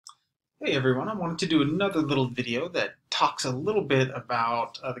Hey everyone, I wanted to do another little video that talks a little bit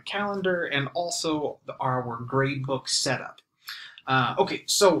about the calendar and also our gradebook setup. Okay,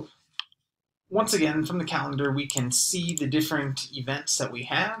 so once again from the calendar we can see the different events that we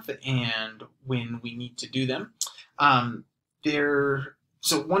have and when we need to do them. So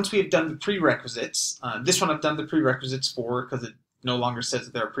once we have done the prerequisites, this one I've done the prerequisites for because it no longer says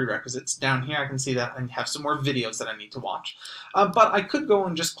that there are prerequisites. Down here I can see that I have some more videos that I need to watch. But I could go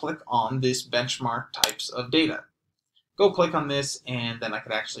and just click on this benchmark types of data. Go click on this and then I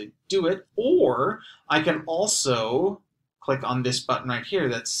could actually do it. Or I can also click on this button right here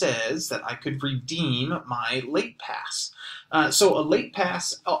that says that I could redeem my late pass. So a late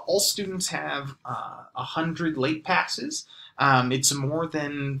pass, all students have 100 late passes. It's more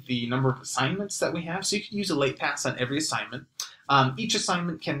than the number of assignments that we have, so you can use a late pass on every assignment. Each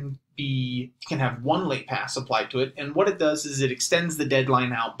assignment can have one late pass applied to it, and what it does is it extends the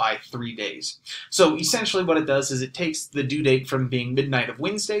deadline out by 3 days. So essentially what it does is it takes the due date from being midnight of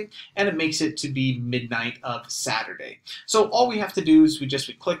Wednesday and it makes it to be midnight of Saturday. So all we have to do is we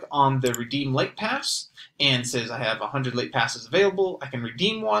click on the redeem late pass and it says I have 100 late passes available. I can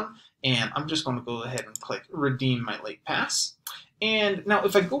redeem one, and I'm just going to go ahead and click redeem my late pass. And now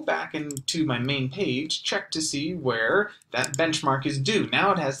if I go back into my main page, check to see where that benchmark is due.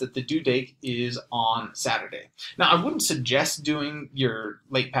 Now it has that the due date is on Saturday. Now I wouldn't suggest doing your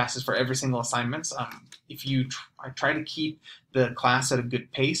late passes for every single assignment. I try to keep the class at a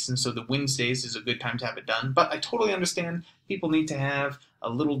good pace, and so the Wednesdays is a good time to have it done. But I totally understand people need to have a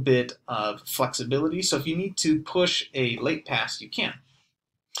little bit of flexibility. So if you need to push a late pass, you can.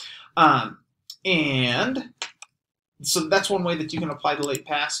 And so that's one way that you can apply the late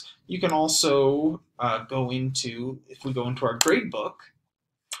pass. You can also if we go into our gradebook,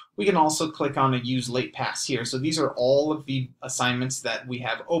 we can also click on a use late pass here. So these are all of the assignments that we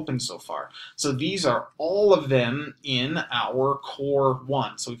have open so far. So these are all of them in our core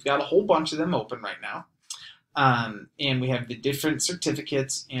 1. So we've got a whole bunch of them open right now. And we have the different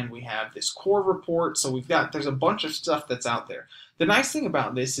certificates, and we have this core report. So there's a bunch of stuff that's out there. The nice thing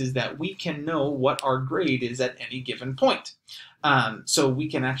about this is that we can know what our grade is at any given point. So we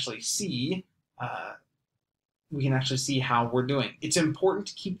can actually see how we're doing. It's important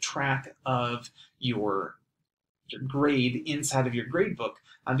to keep track of your grade inside of your gradebook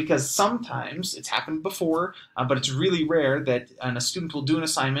because sometimes it's happened before, but it's really rare that a student will do an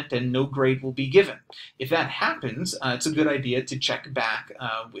assignment and no grade will be given. If that happens, it's a good idea to check back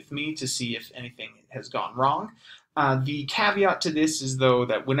with me to see if anything has gone wrong. The caveat to this is, though,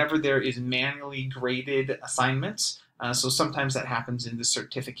 that whenever there is manually graded assignments, so sometimes that happens in the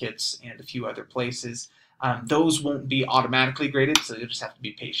certificates and a few other places, those won't be automatically graded, so you'll just have to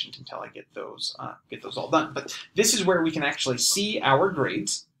be patient until I get those all done. But this is where we can actually see our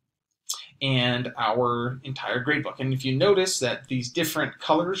grades and our entire gradebook. And if you notice that these different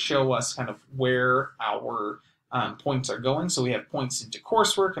colors show us kind of where our points are going. So we have points into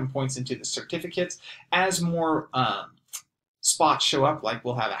coursework and points into the certificates. As more spots show up, like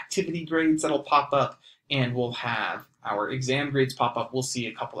we'll have activity grades that'll pop up, and we'll have our exam grades pop up, we'll see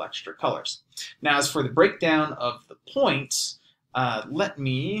a couple extra colors. Now as for the breakdown of the points, let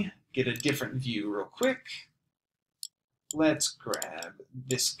me get a different view real quick. Let's grab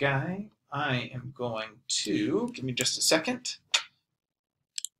this guy. I am going to, give me just a second.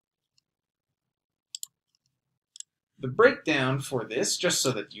 The breakdown for this, just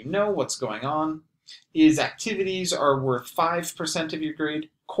so that you know what's going on, is activities are worth 5% of your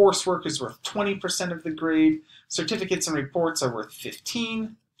grade, coursework is worth 20% of the grade, certificates and reports are worth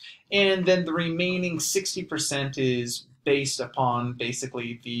 15%, and then the remaining 60% is based upon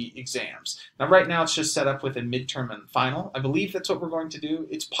basically the exams. Now right now it's just set up with a midterm and final. I believe that's what we're going to do.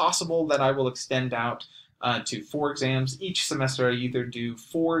 It's possible that I will extend out to 4 exams. Each semester I either do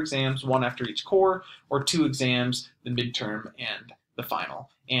 4 exams, 1 after each core, or 2 exams, the midterm and the final.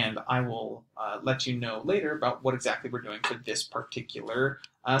 And I will let you know later about what exactly we're doing for this particular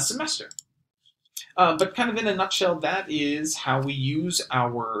semester. But kind of in a nutshell, that is how we use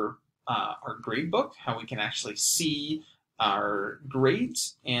our gradebook, how we can actually see our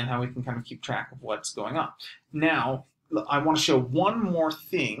grades, and how we can kind of keep track of what's going on. Now, I want to show one more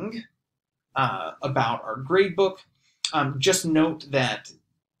thing about our gradebook. Just note that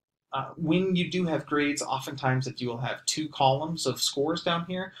when you do have grades, oftentimes that you will have 2 columns of scores down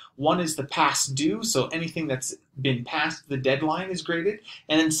here. One is the past due, so anything that's been past the deadline is graded,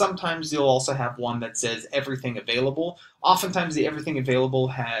 and then sometimes you'll also have one that says everything available. Oftentimes the everything available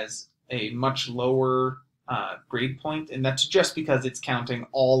has a much lower grade point, and that's just because it's counting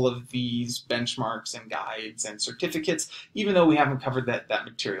all of these benchmarks and guides and certificates, even though we haven't covered that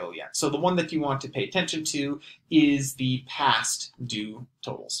material yet. So the one that you want to pay attention to is the past due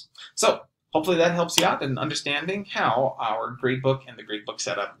totals. So hopefully that helps you out in understanding how our gradebook and the gradebook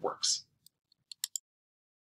setup works.